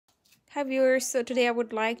Hi viewers, so today I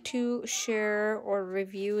would like to share or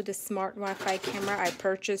review the smart Wi-Fi camera I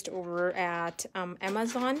purchased over at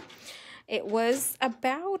Amazon. It was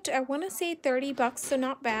about, I want to say 30 bucks, so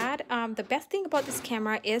not bad. The best thing about this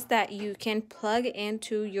camera is that you can plug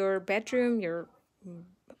into your bedroom, your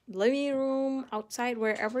living room, outside,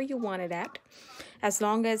 wherever you want it at. As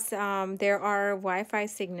long as there are Wi-Fi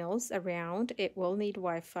signals around, it will need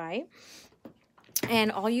Wi-Fi.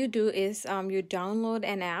 And all you do is you download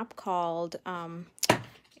an app called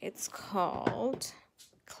it's called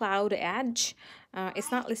Cloud Edge.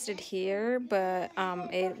 It's not listed here, but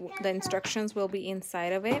the instructions will be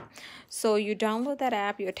inside of it. So you download that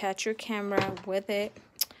app, you attach your camera with it,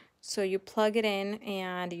 so you plug it in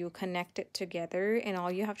and you connect it together, and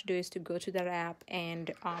all you have to do is to go to that app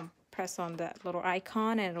and press on that little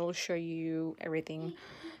icon, and it'll show you everything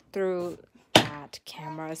through that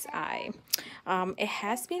camera's eye. It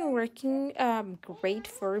has been working great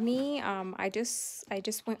for me. I just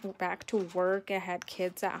went back to work. I had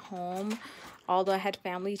kids at home. Although I had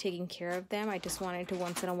family taking care of them, I just wanted to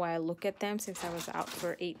once in a while look at them since I was out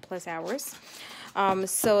for 8+ hours.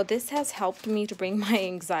 So this has helped me to bring my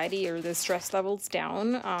anxiety or the stress levels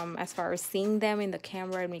down, as far as seeing them in the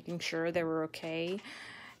camera and making sure they were okay.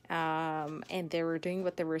 And they were doing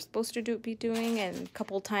what they were supposed to be doing. And a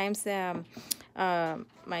couple times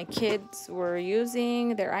my kids were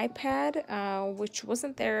using their iPad, which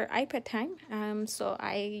wasn't their iPad time, so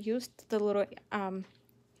I used the little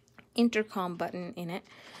intercom button in it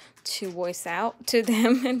to voice out to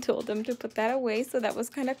them and told them to put that away. So that was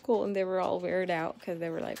kind of cool, and they were all weirded out because they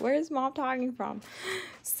were like, where's mom talking from?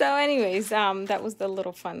 So anyways, that was the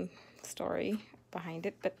little fun story behind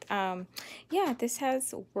it. But yeah, this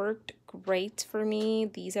has worked great for me.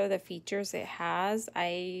 These are the features it has.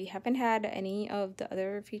 I haven't had any of the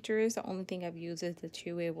other features. The only thing I've used is the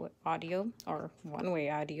two-way audio, or one-way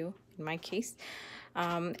audio in my case.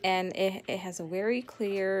 And it has a very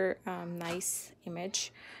clear, nice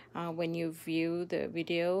image when you view the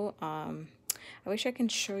video. I wish I can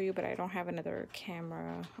show you, but I don't have another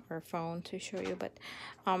camera or phone to show you. But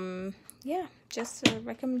yeah, just a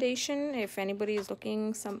recommendation if anybody is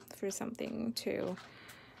looking for something to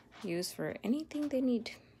use for anything they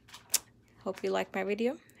need. Hope you like my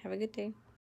video. Have a good day.